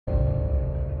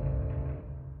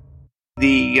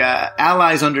The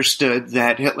Allies understood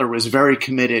that Hitler was very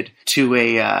committed to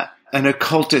an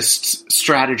occultist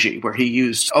strategy where he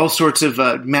used all sorts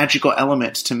of magical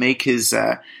elements to make his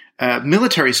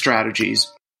military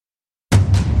strategies.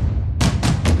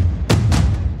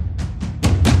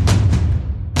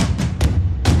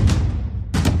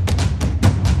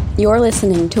 You're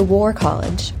listening to War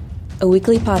College, a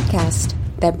weekly podcast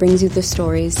that brings you the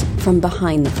stories from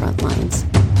behind the front lines.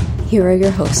 Here are your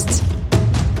hosts.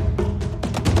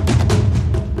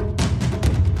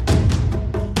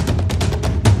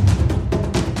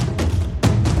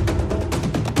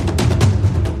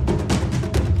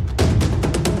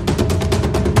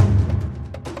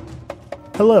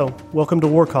 Hello, welcome to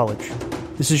War College.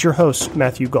 This is your host,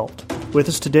 Matthew Galt. With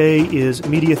us today is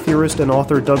media theorist and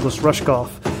author Douglas Rushkoff.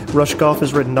 Rushkoff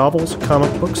has written novels,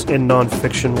 comic books, and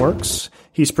nonfiction works.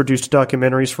 He's produced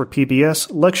documentaries for PBS,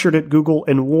 lectured at Google,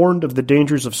 and warned of the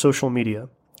dangers of social media.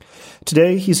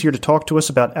 Today, he's here to talk to us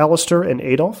about Alistair and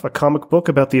Adolf, a comic book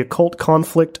about the occult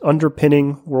conflict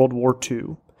underpinning World War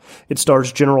II. It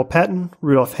stars General Patton,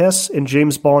 Rudolf Hess, and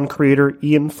James Bond creator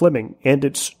Ian Fleming, and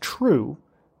it's true.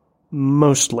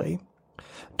 Mostly.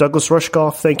 Douglas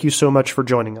Rushkoff, thank you so much for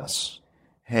joining us.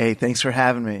 Hey, thanks for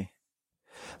having me.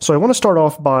 So I want to start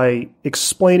off by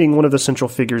explaining one of the central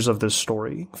figures of this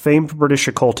story, famed British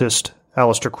occultist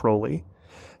Aleister Crowley.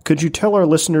 Could you tell our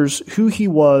listeners who he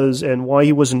was and why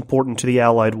he was important to the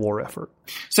Allied war effort?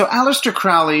 So Aleister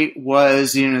Crowley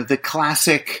was, the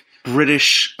classic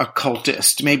British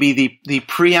occultist, maybe the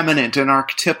preeminent and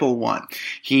archetypal one.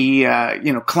 He,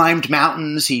 climbed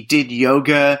mountains. He did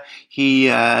yoga. He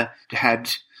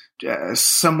had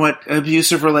somewhat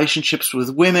abusive relationships with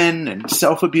women and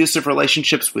self-abusive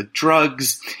relationships with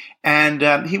drugs.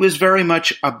 And he was very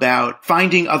much about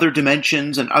finding other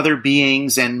dimensions and other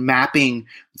beings and mapping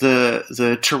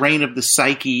the terrain of the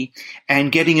psyche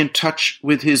and getting in touch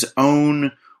with his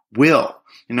own will.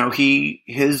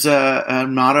 His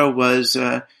motto was,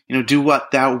 do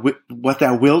what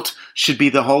thou wilt should be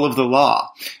the whole of the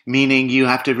law, meaning you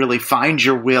have to really find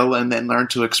your will and then learn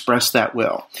to express that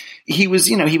will. He was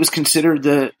considered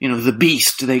the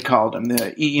beast, they called him,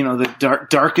 the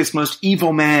darkest, most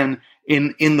evil man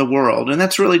in the world. And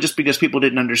that's really just because people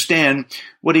didn't understand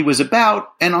what he was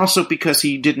about, and also because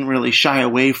he didn't really shy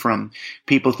away from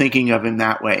people thinking of him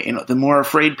that way. The more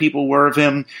afraid people were of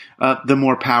him, the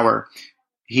more power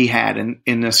he had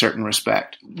in a certain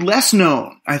respect. Less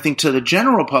known, I think, to the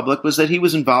general public was that he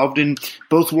was involved in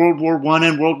both World War I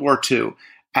and World War II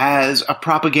as a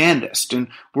propagandist. And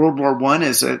World War I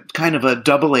as a kind of a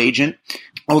double agent,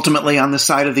 ultimately on the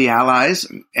side of the Allies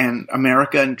and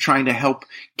America, and trying to help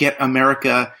get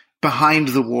America behind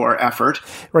the war effort.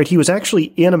 Right. He was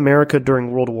actually in America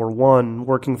during World War I,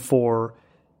 working for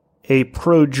a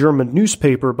pro-German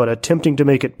newspaper, but attempting to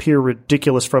make it appear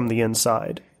ridiculous from the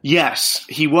inside. Yes,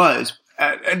 he was.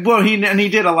 He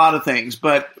did a lot of things,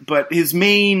 but his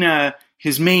main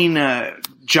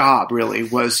job really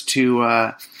was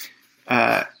to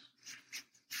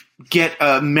get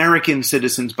American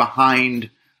citizens behind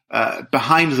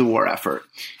the war effort,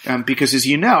 because as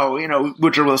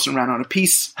Woodrow Wilson ran on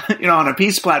a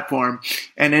peace platform,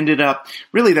 and ended up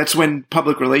really that's when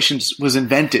public relations was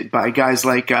invented by guys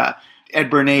like Ed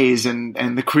Bernays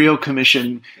and the Creel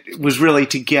Commission was really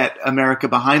to get America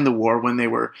behind the war when they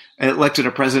were elected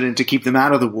a president to keep them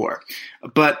out of the war.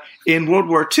 But in World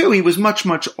War II, he was much,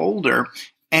 much older,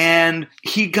 and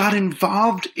he got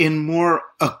involved in more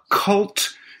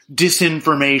occult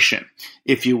disinformation,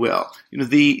 if you will.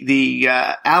 The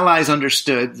Allies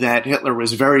understood that Hitler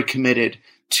was very committed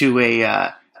to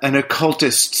an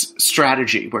occultist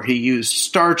strategy where he used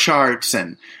star charts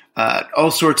and all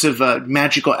sorts of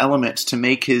magical elements to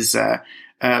make his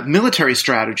military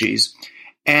strategies.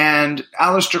 And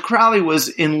Aleister Crowley was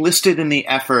enlisted in the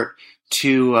effort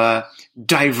to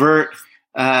divert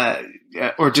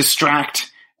or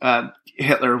distract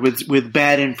Hitler with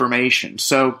bad information.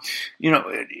 So,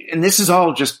 and this is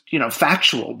all just,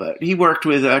 factual, but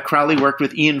Crowley worked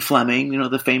with Ian Fleming,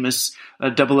 the famous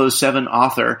 007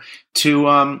 author,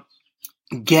 to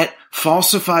get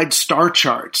falsified star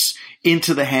charts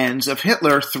into the hands of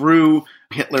Hitler through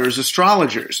Hitler's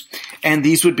astrologers. And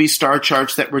these would be star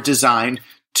charts that were designed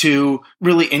to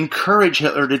really encourage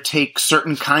Hitler to take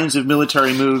certain kinds of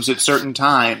military moves at certain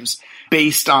times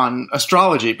based on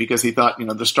astrology, because he thought,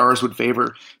 the stars would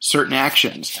favor certain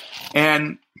actions.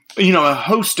 And, a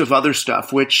host of other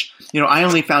stuff, which, I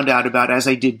only found out about as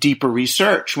I did deeper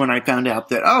research, when I found out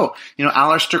that,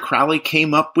 Aleister Crowley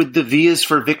came up with the V is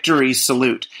for Victory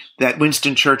salute that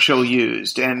Winston Churchill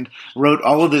used, and wrote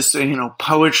all of this,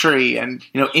 poetry and,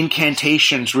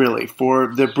 incantations really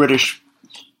for the British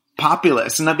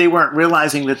populace, and that they weren't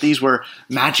realizing that these were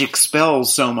magic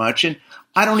spells so much. And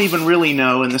I don't even really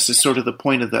know, and this is sort of the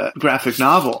point of the graphic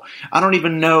novel, I don't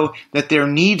even know that there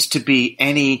needs to be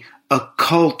any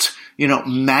occult,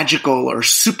 magical or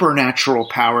supernatural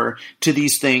power to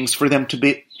these things for them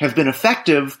to have been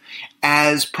effective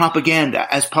as propaganda,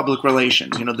 as public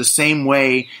relations. The same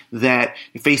way that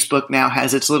Facebook now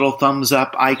has its little thumbs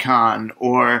up icon,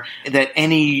 or that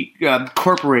any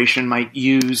corporation might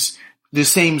use the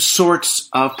same sorts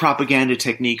of propaganda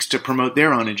techniques to promote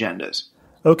their own agendas.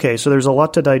 Okay, so there's a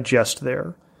lot to digest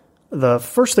there. The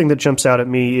first thing that jumps out at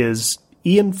me is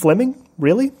Ian Fleming?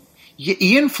 Really? Yeah,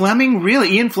 Ian Fleming, really?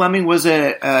 Ian Fleming was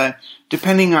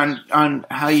depending on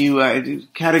how you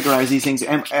categorize these things,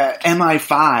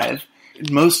 MI5,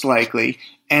 most likely.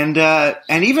 And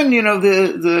even,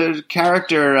 the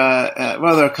character,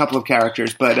 well, there are a couple of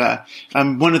characters, but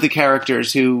one of the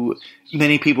characters who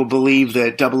many people believe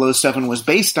that 007 was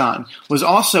based on was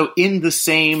also in the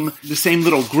same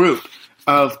little group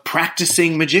of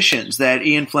practicing magicians that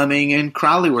Ian Fleming and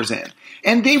Crowley was in.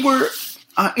 And they were,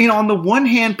 on the one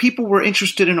hand, people were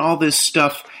interested in all this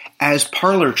stuff as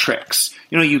parlor tricks.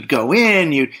 You'd go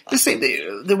in, let's say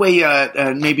the way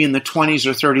maybe in the 20s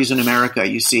or 30s in America,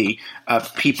 you see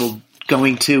people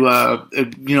going to,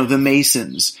 the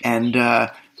Masons and,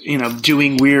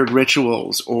 doing weird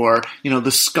rituals, or,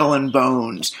 the Skull and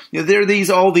Bones. There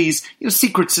are all these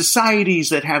secret societies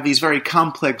that have these very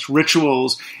complex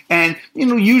rituals. And,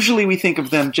 usually we think of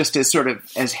them just as sort of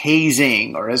as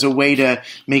hazing, or as a way to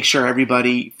make sure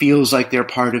everybody feels like they're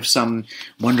part of some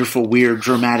wonderful, weird,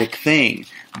 dramatic thing.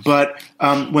 But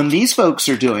when these folks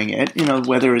are doing it,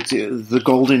 whether it's the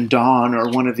Golden Dawn or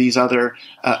one of these other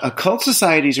occult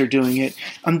societies are doing it,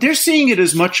 they're seeing it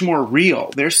as much more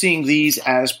real. They're seeing these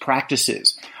as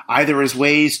practices, either as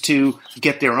ways to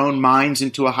get their own minds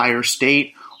into a higher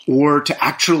state, or to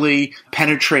actually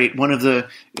penetrate one of the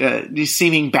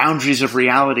seeming boundaries of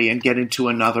reality and get into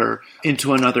another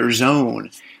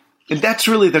zone. And that's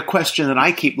really the question that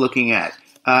I keep looking at,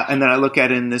 and that I look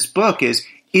at in this book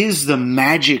is the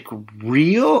magic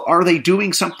real? Are they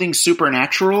doing something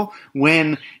supernatural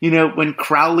when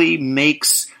Crowley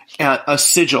makes a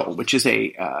sigil, which is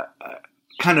a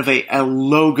kind of a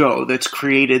logo that's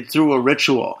created through a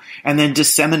ritual, and then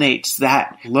disseminates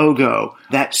that logo,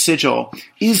 that sigil?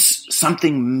 Is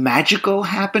something magical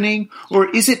happening, or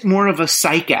is it more of a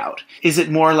psych out? Is it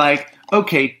more like,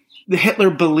 okay,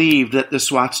 Hitler believed that the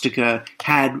swastika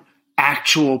had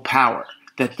actual power,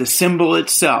 that the symbol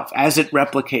itself, as it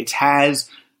replicates, has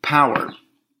power.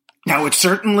 Now, it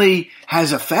certainly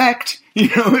has effect.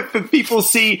 If people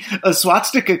see a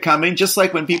swastika coming, just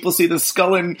like when people see the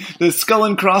skull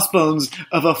and crossbones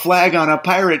of a flag on a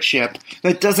pirate ship,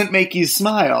 that doesn't make you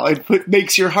smile. It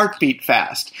makes your heart beat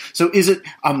fast. So is it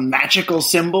a magical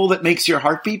symbol that makes your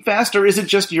heart beat fast, or is it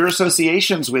just your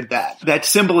associations with that? That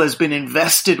symbol has been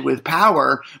invested with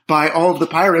power by all of the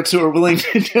pirates who are willing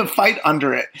to fight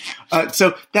under it.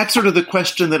 So that's sort of the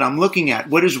question that I'm looking at.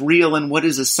 What is real and what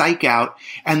is a psych out?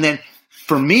 And then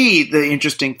for me, the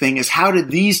interesting thing is, how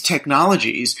did these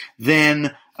technologies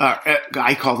then,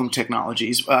 I call them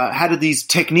technologies, how did these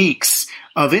techniques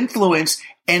of influence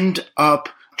end up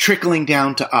trickling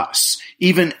down to us,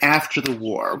 even after the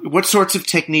war? What sorts of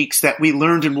techniques that we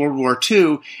learned in World War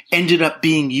II ended up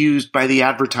being used by the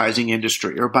advertising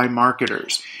industry or by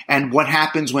marketers? And what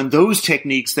happens when those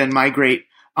techniques then migrate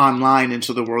online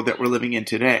into the world that we're living in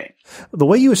today? The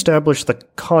way you establish the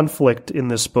conflict in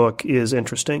this book is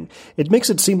interesting. It makes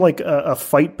it seem like a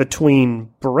fight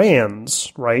between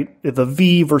brands, right? The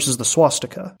V versus the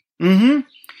swastika. Mm-hmm.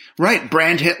 Right.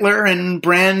 Brand Hitler and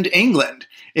brand England,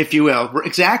 if you will.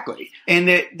 Exactly. And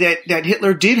that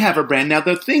Hitler did have a brand. Now,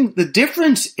 the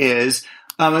difference is,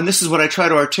 and this is what I try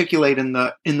to articulate in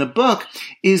the book,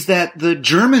 is that the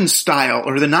German style,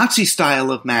 or the Nazi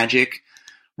style of magic,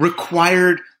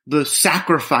 required the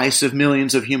sacrifice of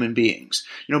millions of human beings.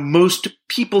 Most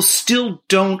people still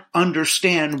don't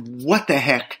understand what the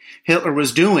heck Hitler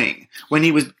was doing when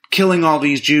he was killing all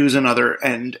these Jews and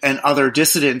other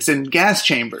dissidents in gas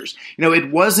chambers.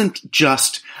 It wasn't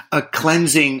just a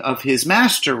cleansing of his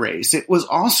master race. It was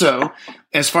also,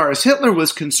 as far as Hitler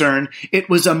was concerned, it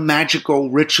was a magical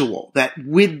ritual that,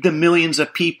 with the millions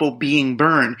of people being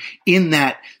burned, in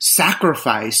that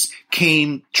sacrifice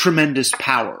came tremendous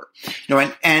power.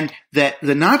 And that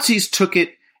the Nazis took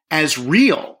it as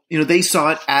real. They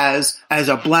saw it as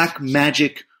a black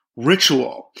magic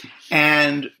ritual.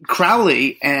 And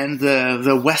Crowley and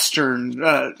the Western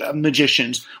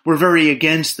magicians were very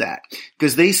against that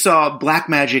because they saw black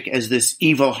magic as this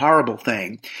evil, horrible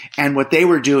thing, and what they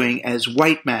were doing as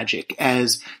white magic,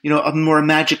 as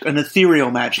an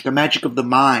ethereal magic, a magic of the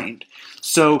mind.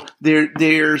 So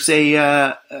there's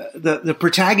the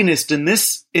protagonist in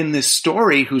this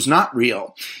story who's not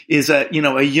real is a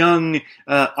young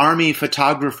army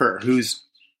photographer who's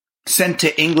sent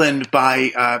to England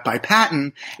by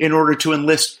Patton in order to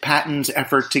enlist Patton's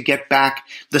effort to get back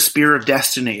the Spear of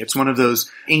Destiny. It's one of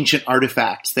those ancient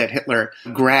artifacts that Hitler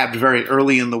grabbed very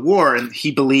early in the war, and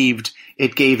he believed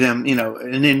it gave him,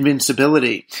 an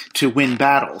invincibility to win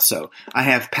battles. So I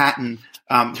have Patton,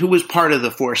 who was part of the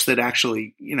force that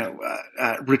actually,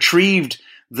 retrieved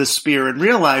the spear in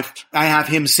real life. I have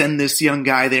him send this young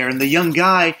guy there, and the young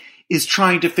guy is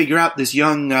trying to figure out, this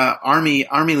young army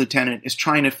lieutenant is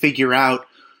trying to figure out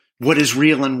what is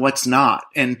real and what's not.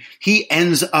 And he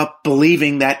ends up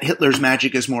believing that Hitler's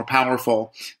magic is more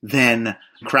powerful than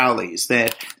Crowley's,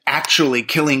 that actually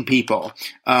killing people,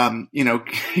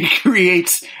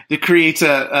 creates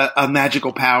a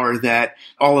magical power that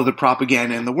all of the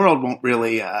propaganda in the world won't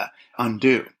really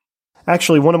undo.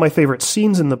 Actually, one of my favorite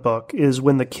scenes in the book is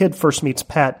when the kid first meets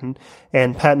Patton,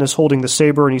 and Patton is holding the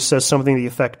saber, and he says something to the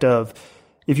effect of,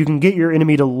 "If you can get your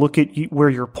enemy to look at you where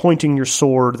you're pointing your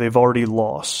sword, they've already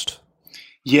lost."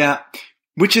 Yeah,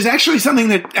 which is actually something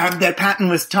that Patton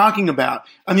was talking about.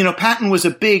 Patton was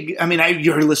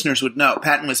your listeners would know,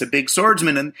 Patton was a big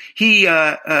swordsman, and he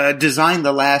designed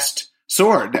the last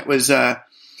sword that was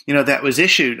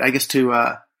issued, I guess,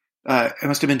 to it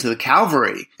must have been to the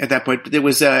cavalry at that point. But there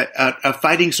was a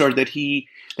fighting sword that he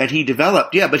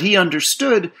developed. Yeah, but he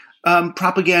understood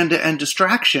propaganda and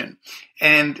distraction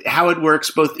and how it works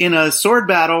both in a sword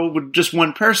battle with just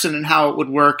one person and how it would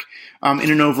work in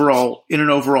an overall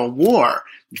war.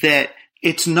 That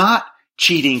it's not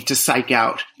cheating to psych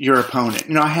out your opponent.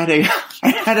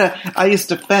 I used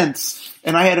to fence,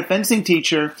 and I had a fencing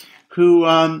teacher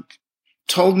who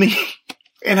told me.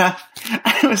 And I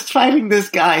was fighting this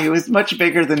guy who was much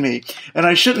bigger than me, and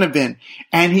I shouldn't have been.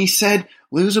 And he said,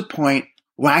 "Lose a point,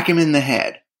 whack him in the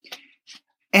head."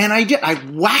 And I did. I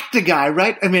whacked the guy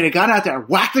I got out there, I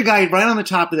whacked the guy right on the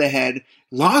top of the head,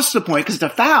 lost the point because it's a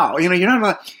foul. You're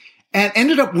not and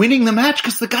ended up winning the match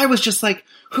because the guy was just like,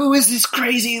 "Who is this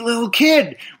crazy little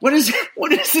kid? What is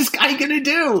this guy going to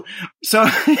do?" So,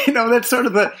 that's sort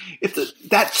of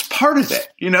that's part of it,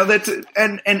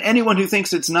 and anyone who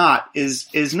thinks it's not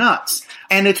is nuts.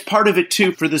 And it's part of it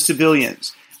too for the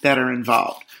civilians that are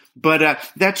involved.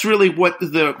 But, that's really what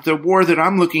the war that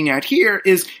I'm looking at here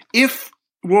is. If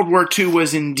World War II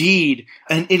was indeed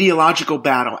an ideological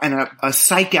battle and a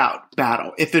psych-out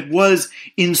battle, if it was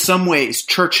in some ways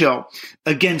Churchill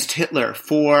against Hitler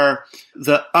for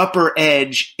the upper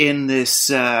edge in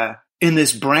this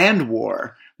brand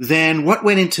war, then what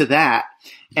went into that,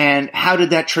 and how did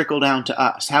that trickle down to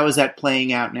us? How is that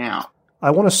playing out now?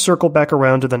 I want to circle back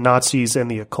around to the Nazis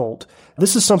and the occult.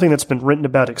 This is something that's been written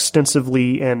about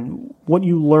extensively, and what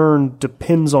you learn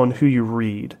depends on who you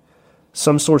read.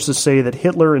 Some sources say that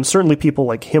Hitler and certainly people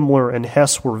like Himmler and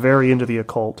Hess were very into the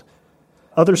occult.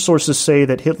 Other sources say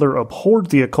that Hitler abhorred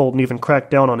the occult and even cracked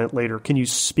down on it later. Can you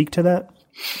speak to that?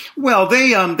 Well,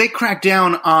 they cracked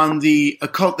down on the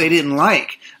occult they didn't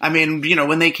like.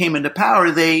 When they came into power,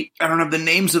 I don't have the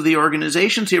names of the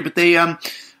organizations here, but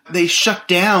they shut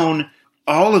down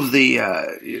all of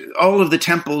the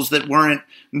temples that weren't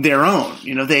their own.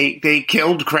 They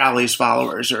killed Crowley's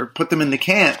followers or put them in the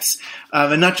camps.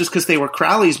 And not just because they were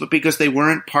Crowley's, but because they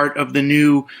weren't part of the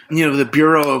new, the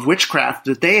Bureau of Witchcraft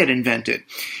that they had invented.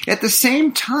 At the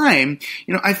same time,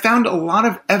 I found a lot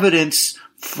of evidence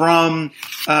from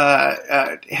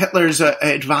Hitler's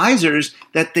advisors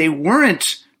that they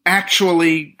weren't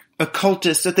actually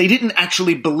occultists, that they didn't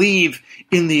actually believe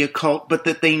in the occult, but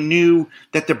that they knew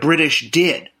that the British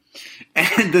did,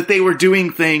 and that they were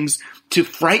doing things to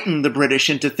frighten the British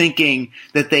into thinking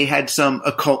that they had some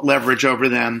occult leverage over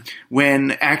them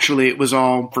when actually it was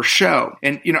all for show.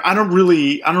 And, I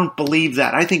don't believe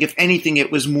that. I think if anything,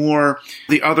 it was more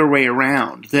the other way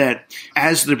around, that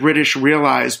as the British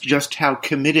realized just how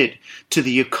committed to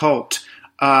the occult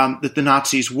that the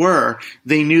Nazis were,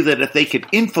 they knew that if they could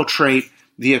infiltrate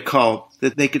the occult,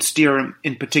 that they could steer him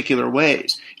in particular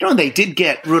ways. They did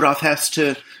get Rudolf Hess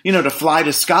to fly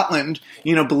to Scotland,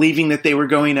 believing that they were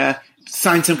going to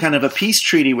sign some kind of a peace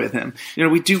treaty with him.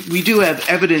 We do have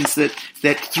evidence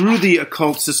that through the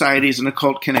occult societies and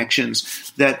occult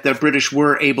connections that the British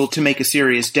were able to make a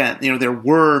serious dent. There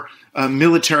were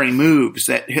military moves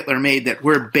that Hitler made that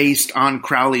were based on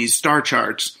Crowley's star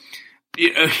charts.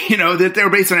 that they were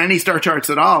based on any star charts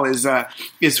at all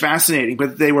is fascinating.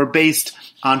 But they were based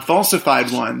on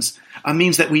falsified ones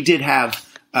means that we did have,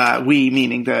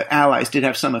 meaning the Allies, did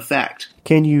have some effect.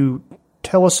 Can you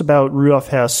tell us about Rudolf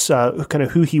Hess, kind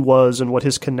of who he was and what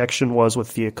his connection was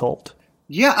with the occult?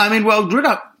 Yeah, I mean, well,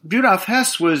 Rudolf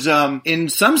Hess was, in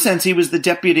some sense, he was the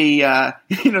deputy,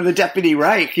 the deputy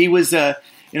Reich. He was, as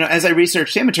I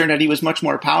researched him, it turned out he was much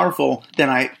more powerful than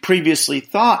I previously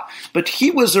thought. But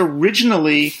he was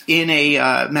originally in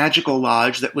a magical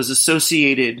lodge that was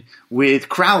associated with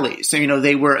Crowley. So,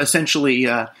 they were essentially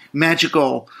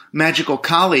magical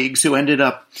colleagues who ended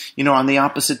up, on the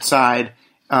opposite side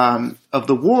of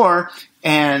the war.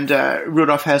 And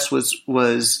Rudolf Hess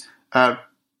was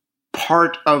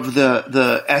part of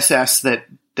the SS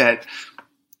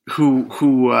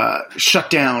who shut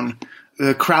down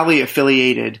the Crowley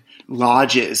affiliated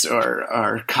lodges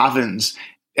or covens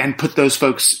and put those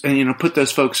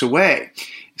folks away.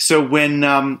 So when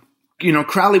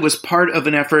Crowley was part of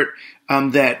an effort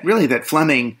that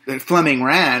Fleming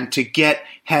ran to get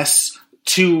Hess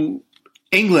to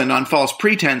England on false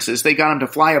pretenses. They got him to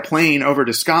fly a plane over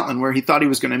to Scotland where he thought he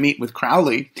was going to meet with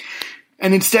Crowley,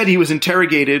 and instead he was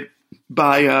interrogated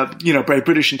by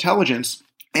British intelligence.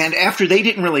 And after they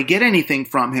didn't really get anything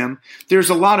from him, there's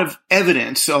a lot of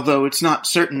evidence, although it's not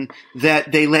certain,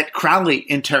 that they let Crowley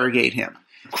interrogate him.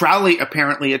 Crowley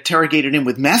apparently interrogated him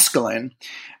with mescaline,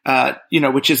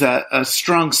 which is a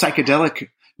strong psychedelic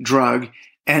drug,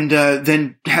 and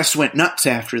then Hess went nuts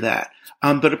after that.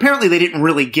 But apparently they didn't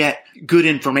really get good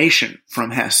information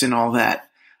from Hess and all that.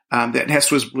 That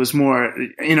Hess was more,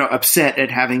 upset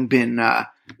at having been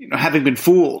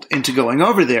fooled into going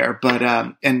over there, but,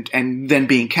 and then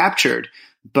being captured,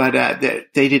 but,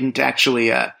 they didn't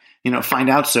actually, find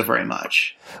out so very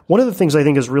much. One of the things I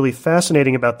think is really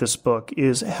fascinating about this book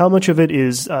is how much of it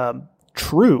is,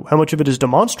 true, how much of it is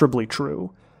demonstrably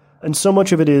true. And so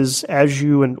much of it is, as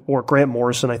you or Grant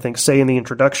Morrison, I think, say in the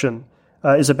introduction,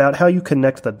 is about how you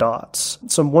connect the dots.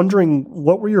 So I'm wondering,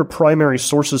 what were your primary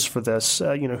sources for this?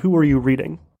 Who were you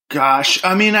reading? Gosh,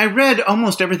 I mean, I read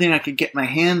almost everything I could get my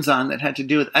hands on that had to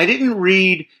do with it. I didn't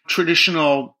read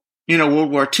traditional,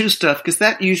 World War II stuff, because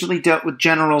that usually dealt with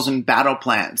generals and battle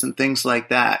plans and things like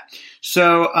that.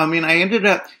 So, I mean,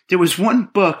 there was one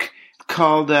book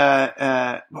called,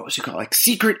 what was it called? Like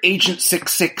Secret Agent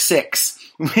 666,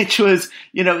 which was,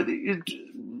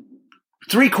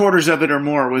 3/4 of it or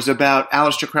more was about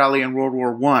Aleister Crowley and World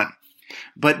War I.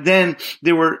 But then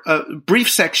there were a brief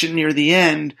section near the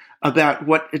end about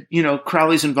what,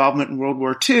 Crowley's involvement in World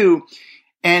War II.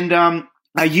 And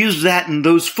I used that and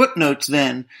those footnotes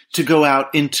then to go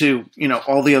out into,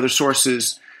 all the other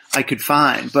sources I could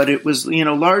find. But it was,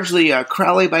 largely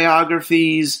Crowley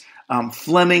biographies,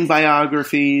 Fleming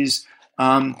biographies.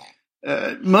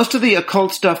 Most of the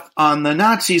occult stuff on the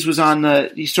Nazis was on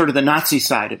the sort of the Nazi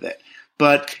side of it.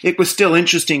 But it was still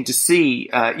interesting to see,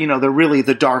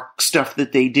 the dark stuff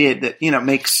that they did that,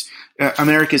 makes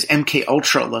America's MK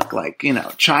Ultra look like,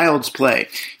 child's play,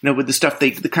 with the stuff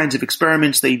the kinds of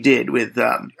experiments they did with,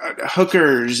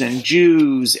 hookers and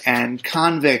Jews and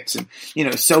convicts and,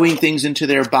 sewing things into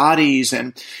their bodies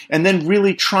and then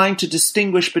really trying to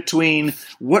distinguish between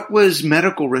what was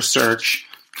medical research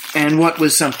and what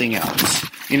was something else.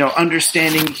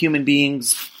 Understanding human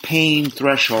beings' pain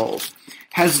threshold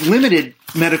has limited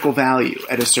medical value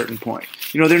at a certain point.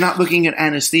 They're not looking at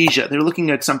anesthesia. They're looking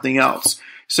at something else.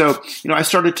 So, I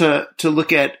started to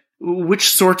look at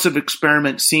which sorts of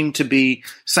experiments seem to be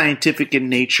scientific in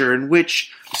nature and which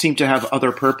seem to have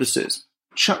other purposes.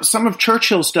 Some of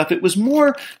Churchill's stuff, it was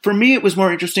more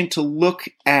interesting to look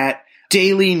at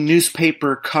daily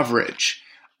newspaper coverage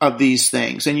of these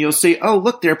things. And you'll see, oh,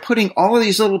 look, they're putting all of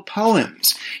these little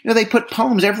poems. They put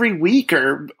poems every week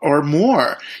or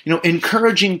more,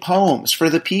 encouraging poems for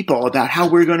the people about how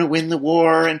we're going to win the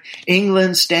war and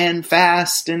England stand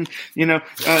fast and,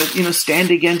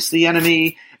 stand against the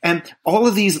enemy. And all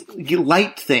of these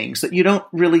light things that you don't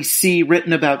really see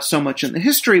written about so much in the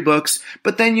history books,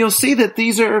 but then you'll see that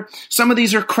some of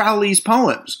these are Crowley's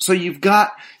poems. So you've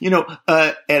got,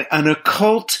 an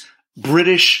occult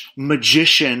British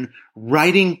magician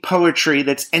writing poetry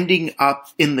that's ending up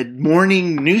in the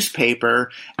morning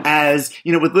newspaper as,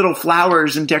 with little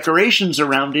flowers and decorations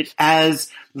around it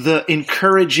as the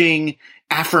encouraging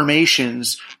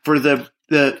affirmations for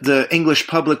the English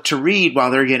public to read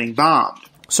while they're getting bombed.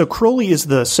 So Crowley is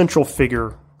the central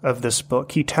figure of this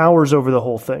book. He towers over the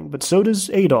whole thing, but so does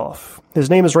Adolf. His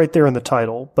name is right there in the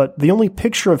title, but the only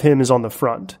picture of him is on the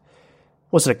front.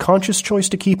 Was it a conscious choice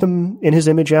to keep him in his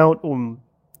image out and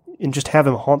just have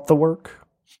him haunt the work?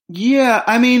 Yeah,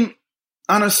 I mean,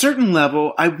 on a certain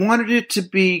level, I wanted it to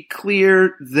be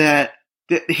clear that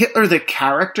Hitler, the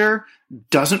character,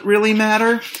 doesn't really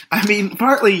matter. I mean,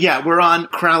 partly, yeah, we're on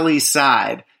Crowley's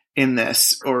side in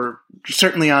this, or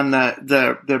certainly on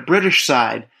the British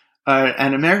side,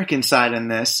 and American side in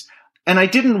this. And I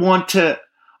didn't want to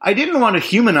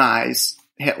humanize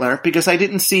Hitler because I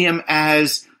didn't see him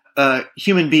as a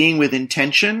human being with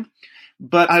intention,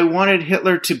 but I wanted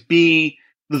Hitler to be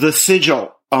the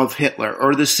sigil of Hitler,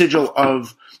 or the sigil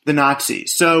of the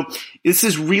Nazis. So this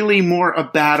is really more a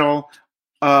battle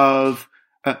of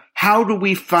how do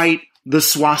we fight the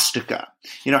swastika?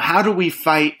 How do we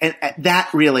fight that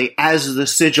really as the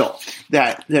sigil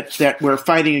that we're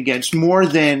fighting against more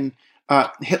than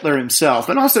Hitler himself?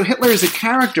 And also Hitler as a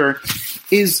character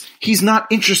he's not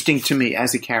interesting to me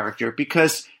as a character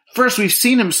because first, we've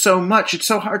seen him so much. It's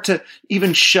so hard to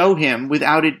even show him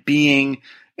without it being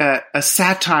a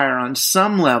satire on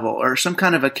some level or some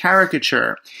kind of a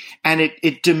caricature. And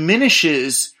it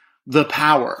diminishes the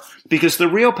power because the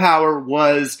real power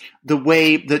was the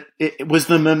way that it was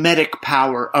the mimetic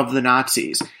power of the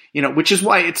Nazis, which is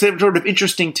why it's sort of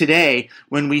interesting today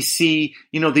when we see,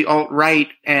 the alt-right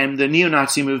and the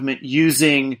neo-Nazi movement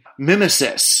using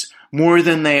mimesis more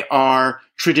than they are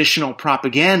traditional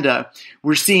propaganda.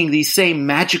 We're seeing these same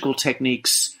magical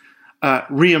techniques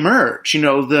reemerge,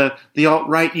 the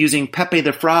alt-right using Pepe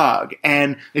the Frog.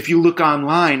 And if you look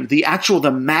online, the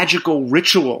magical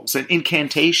rituals and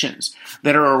incantations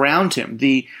that are around him,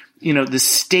 the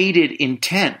stated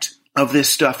intent of this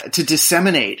stuff to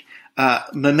disseminate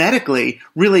mimetically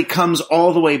really comes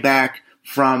all the way back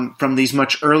from these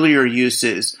much earlier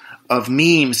uses of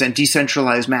memes and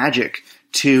decentralized magic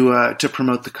to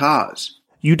promote the cause.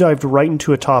 You dived right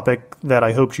into a topic that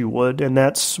I hoped you would, and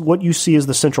that's what you see as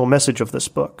the central message of this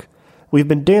book. We've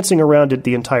been dancing around it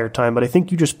the entire time, but I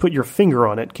think you just put your finger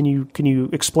on it. Can you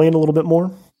explain a little bit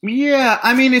more? Yeah,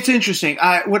 I mean, it's interesting.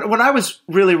 What I was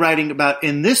really writing about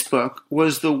in this book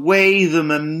was the way the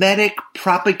mimetic,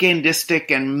 propagandistic,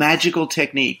 and magical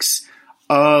techniques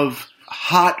of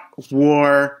hot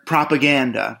war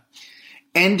propaganda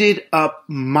ended up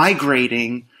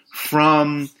migrating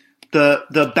from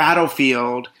the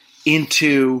battlefield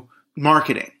into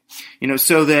marketing.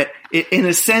 So that in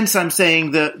a sense, I'm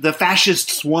saying the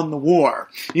fascists won the war.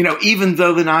 Even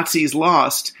though the Nazis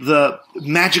lost, the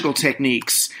magical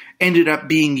techniques ended up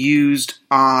being used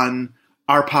on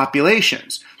our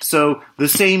populations. So the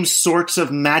same sorts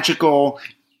of magical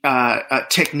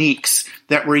techniques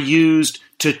that were used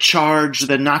to charge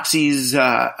the Nazis'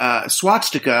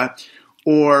 swastika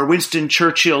or Winston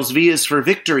Churchill's Vias for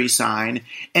Victory sign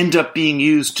end up being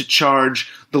used to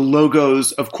charge the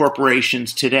logos of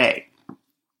corporations today.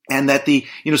 And that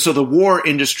so the war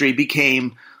industry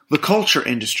became the culture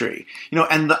industry.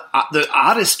 And the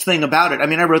oddest thing about it, I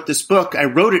mean, I wrote this book, I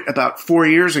wrote it about 4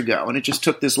 years ago, and it just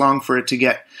took this long for it to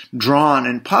get drawn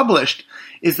and published,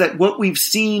 is that what we've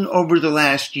seen over the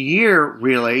last year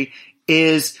really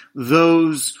is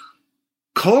those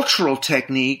cultural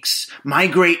techniques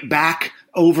migrate back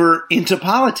over into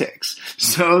politics.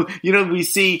 So, we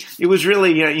see it was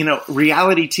really,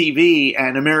 reality TV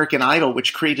and American Idol,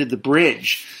 which created the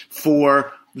bridge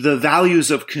for the values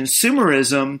of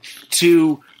consumerism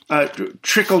to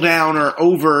trickle down or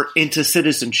over into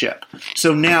citizenship.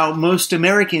 So now most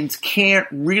Americans can't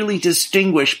really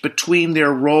distinguish between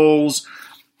their roles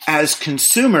as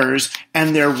consumers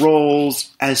and their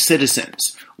roles as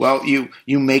citizens. Well, you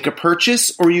make a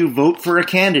purchase or you vote for a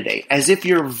candidate, as if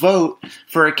your vote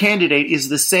for a candidate is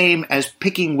the same as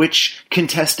picking which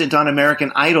contestant on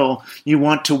American Idol you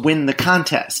want to win the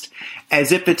contest,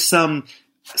 as if it's some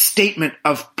statement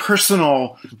of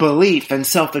personal belief and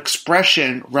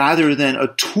self-expression rather than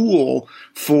a tool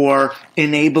for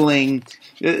enabling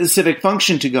civic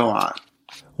function to go on.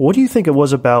 What do you think it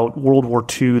was about World War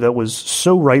II that was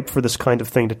so ripe for this kind of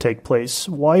thing to take place?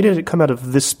 Why did it come out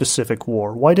of this specific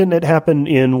war? Why didn't it happen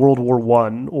in World War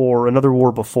I or another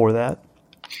war before that?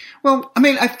 Well, I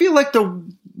mean, I feel like the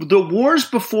wars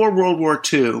before World War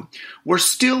II were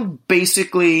still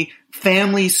basically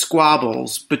family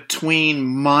squabbles between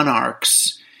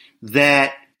monarchs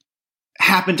that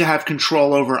happened to have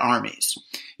control over armies.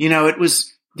 It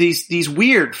was these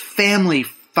weird family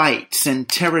fights and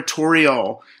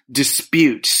territorial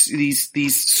disputes,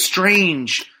 these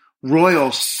strange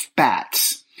royal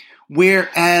spats,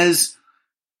 whereas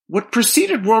what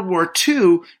preceded World War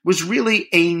II was really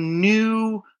a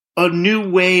new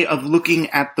way of looking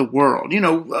at the world.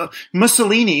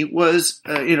 Mussolini was,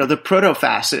 the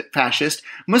proto-fascist.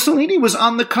 Mussolini was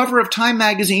on the cover of Time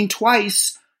magazine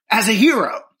twice as a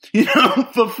hero.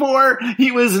 before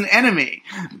he was an enemy.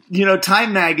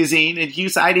 Time Magazine and Hugh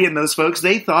Sidey and those folks,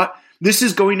 they thought this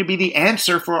is going to be the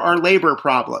answer for our labor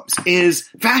problems, is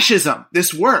fascism.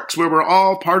 This works, where we're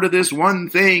all part of this one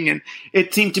thing, and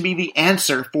it seemed to be the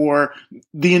answer for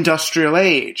the industrial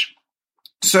age.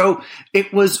 So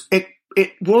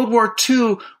World War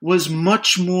II was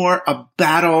much more a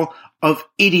battle of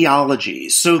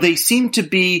ideologies. So World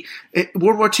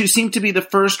War II seemed to be the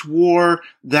first war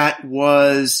that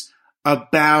was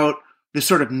about the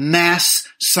sort of mass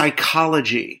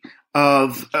psychology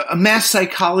of a mass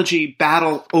psychology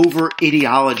battle over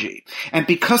ideology. And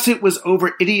because it was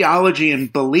over ideology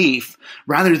and belief,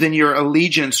 rather than your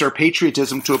allegiance or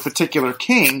patriotism to a particular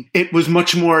king, it was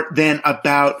much more than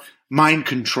about mind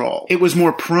control. It was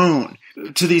more prone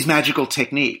to these magical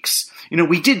techniques.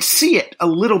 We did see it a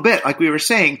little bit, like we were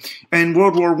saying, in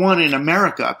World War I in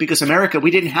America, because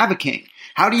we didn't have a king.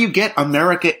 How do you get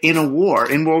America in a war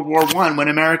in World War I when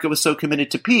America was so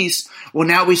committed to peace? Well,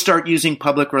 now we start using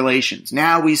public relations.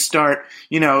 Now we start,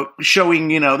 showing,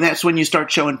 that's when you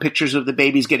start showing pictures of the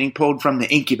babies getting pulled from the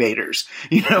incubators,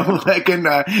 like in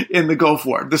the Gulf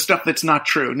War, the stuff that's not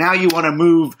true. Now you want to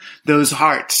move those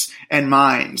hearts and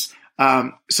minds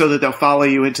so that they'll follow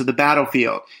you into the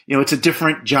battlefield. It's a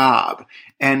different job.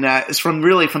 And it's from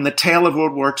the tail of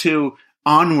World War II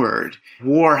onward,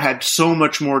 war had so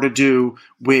much more to do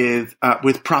with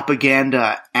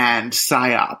propaganda and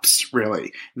psyops,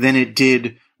 really, than it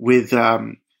did with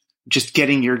just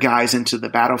getting your guys into the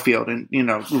battlefield and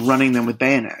running them with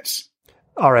bayonets.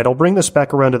 All right, I'll bring this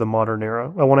back around to the modern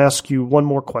era. I want to ask you one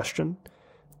more question.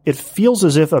 It feels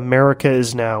as if America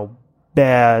is now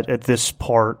bad at this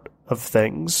part of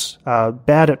things,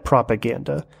 bad at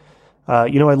propaganda. I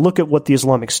look at what the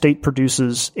Islamic State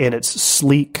produces, and it's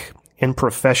sleek and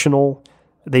professional.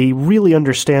 They really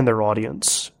understand their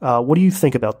audience. What do you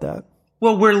think about that?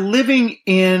 Well, we're living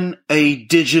in a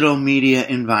digital media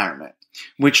environment,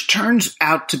 which turns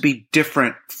out to be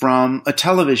different from a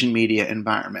television media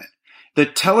environment. The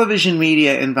television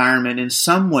media environment in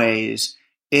some ways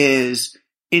is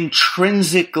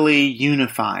intrinsically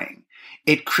unifying.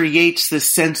 It creates this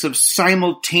sense of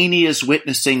simultaneous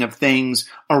witnessing of things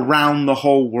around the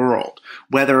whole world,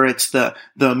 whether it's the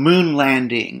moon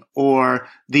landing or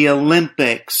the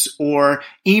Olympics or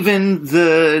even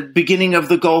the beginning of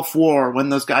the Gulf War when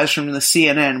those guys from the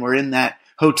CNN were in that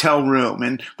hotel room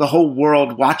and the whole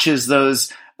world watches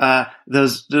those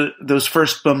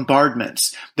first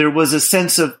bombardments. There was a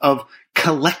sense of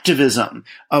collectivism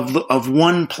of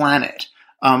one planet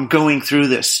going through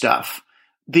this stuff.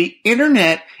 The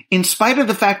internet, in spite of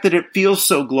the fact that it feels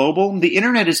so global, the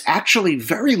internet is actually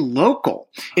very local.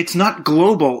 It's not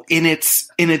global in its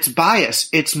bias.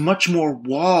 It's much more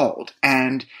walled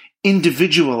and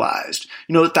individualized.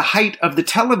 At the height of the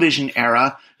television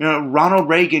era, Ronald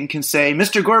Reagan can say,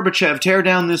 "Mr. Gorbachev, tear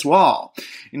down this wall."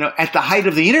 At the height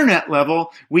of the internet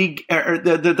level,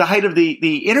 the height of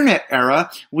the internet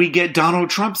era, we get Donald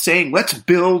Trump saying, "Let's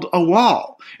build a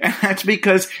wall." And that's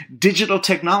because digital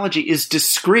technology is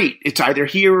discrete. It's either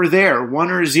here or there,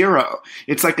 1 or 0.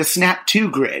 It's like a Snap 2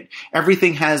 grid.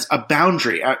 Everything has a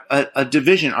boundary, a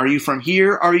division. Are you from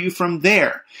here? Are you from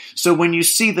there? So when you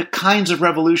see the kinds of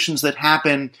revolutions that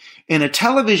happen in a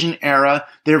television era,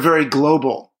 they're very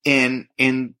global in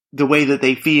the way that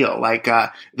they feel. Like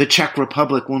the Czech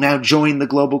Republic will now join the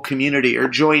global community or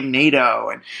join NATO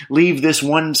and leave this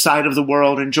one side of the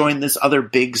world and join this other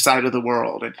big side of the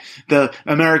world. And the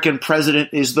American president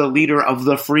is the leader of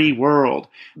the free world.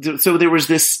 So there was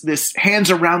this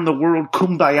hands around the world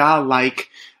kumbaya-like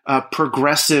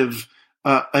progressive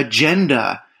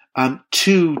agenda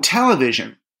to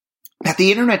television that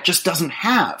the internet just doesn't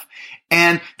have.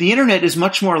 And the internet is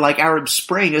much more like Arab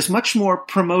Spring, is much more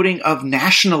promoting of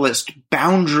nationalist,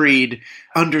 boundaried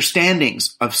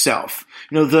understandings of self.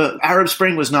 The Arab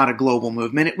Spring was not a global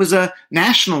movement. It was a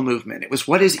national movement. It was,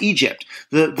 what is Egypt?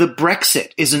 The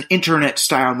Brexit is an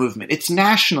internet-style movement. It's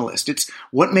nationalist. It's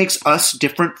what makes us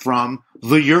different from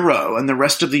the Euro and the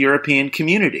rest of the European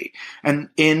community. And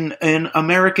in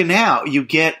America now, you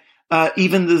get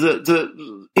even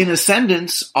the in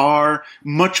ascendance are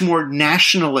much more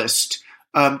nationalist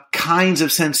kinds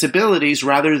of sensibilities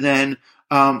rather than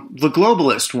the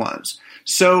globalist ones.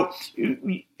 So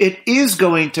it is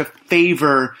going to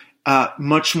favor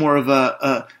much more of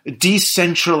a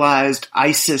decentralized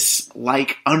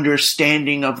ISIS-like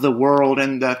understanding of the world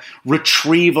and the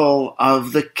retrieval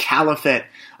of the caliphate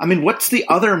I mean, what's the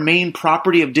other main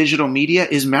property of digital media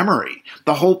is memory.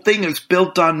 The whole thing is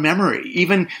built on memory.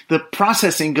 Even the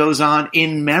processing goes on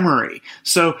in memory.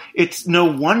 So it's no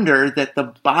wonder that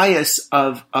the bias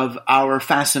of our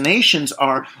fascinations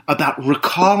are about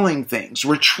recalling things,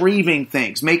 retrieving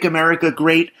things, make America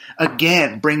great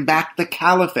again, bring back the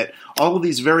caliphate. All of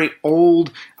these very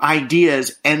old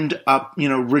ideas end up,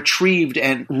 retrieved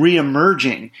and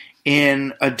reemerging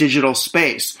in a digital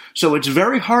space. So it's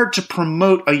very hard to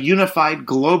promote a unified,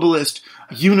 globalist,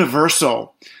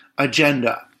 universal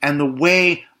agenda. And the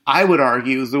way, I would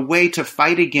argue, the way to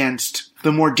fight against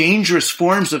the more dangerous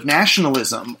forms of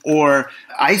nationalism or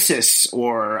ISIS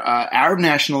or Arab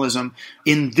nationalism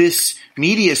in this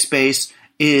media space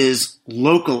is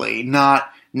locally, not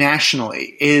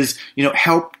nationally, is,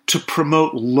 help to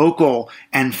promote local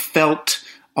and felt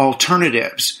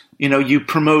alternatives. You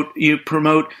promote,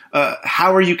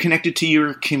 how are you connected to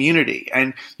your community?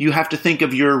 And you have to think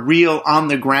of your real on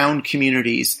the ground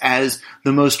communities as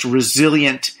the most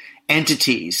resilient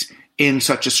entities in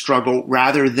such a struggle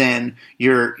rather than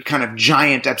your kind of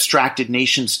giant abstracted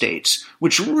nation states,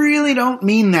 which really don't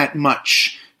mean that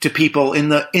much to people in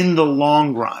the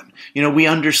long run. We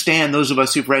understand, those of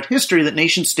us who've read history, that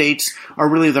nation states are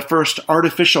really the first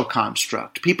artificial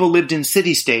construct. People lived in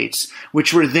city states,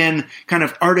 which were then kind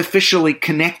of artificially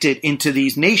connected into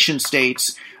these nation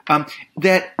states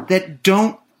that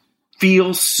don't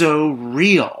feel so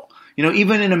real.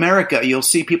 Even in America, you'll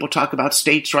see people talk about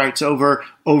states' rights over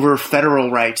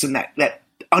federal rights, and that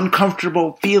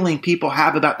uncomfortable feeling people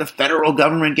have about the federal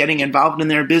government getting involved in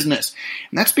their business.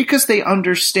 And that's because they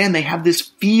understand, they have this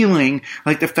feeling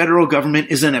like the federal government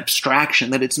is an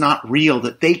abstraction, that it's not real,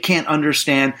 that they can't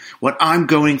understand what I'm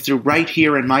going through right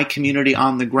here in my community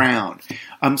on the ground.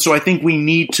 So I think we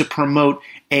need to promote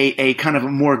a kind of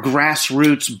a more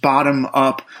grassroots,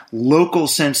 bottom-up, local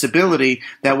sensibility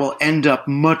that will end up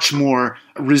much more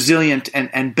resilient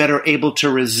and better able to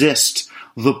resist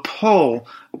the pull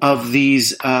of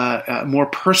these more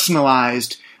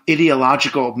personalized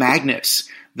ideological magnets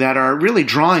that are really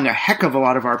drawing a heck of a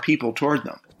lot of our people toward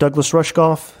them. Douglas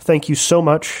Rushkoff, thank you so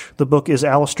much. The book is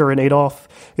Alistair and Adolf.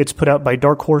 It's put out by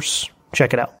Dark Horse.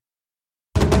 Check it out.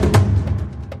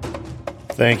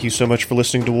 Thank you so much for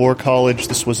listening to War College.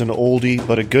 This was an oldie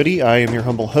but a goodie. I am your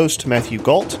humble host, Matthew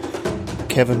Galt.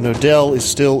 Kevin Nodell is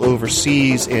still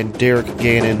overseas, and Derek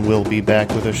Gannon will be back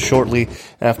with us shortly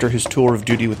after his tour of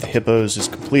duty with the Hippos is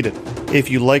completed.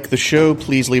 If you like the show,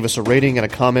 please leave us a rating and a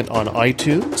comment on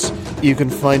iTunes. You can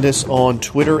find us on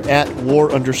Twitter at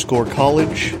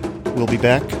war_college. We'll be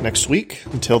back next week.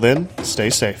 Until then, stay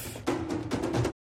safe.